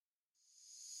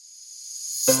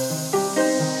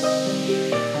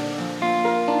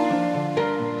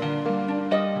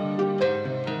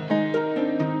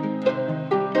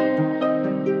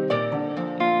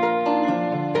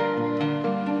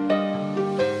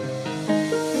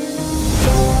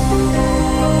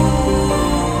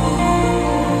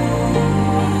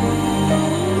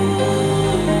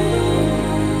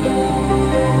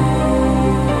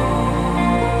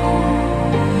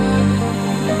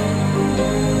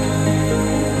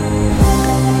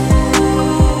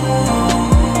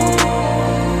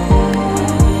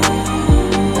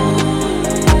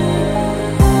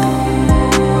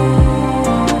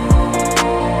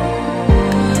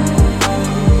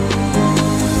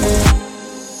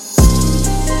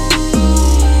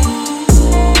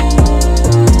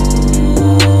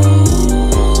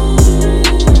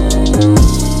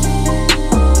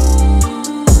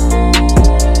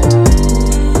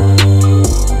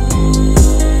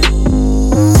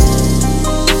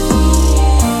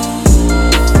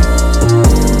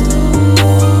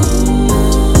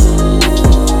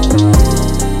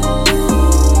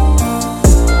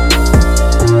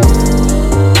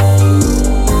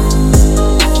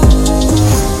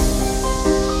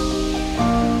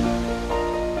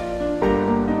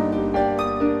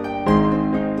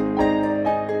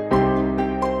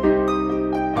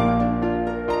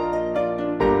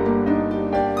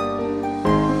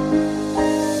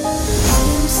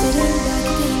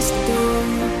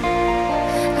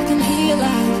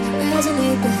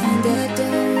Resonate behind the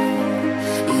door.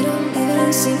 You don't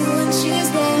even see me when she's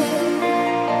there.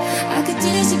 I could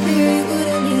disappear, you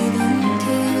wouldn't even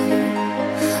care.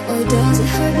 Or does it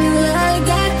hurt me like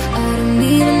that? I don't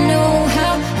even know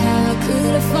how I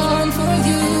could have fallen for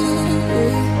you.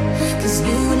 Cause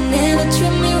you would never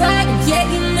treat me right, yet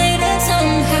you made it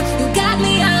somehow. You got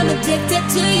me, I'm addicted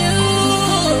to you.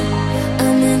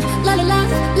 I'm in la la la,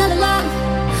 la la la,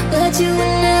 but you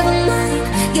were never mine.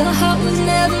 Your heart was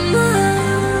never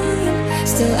mine.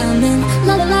 Still I'm in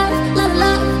la la la.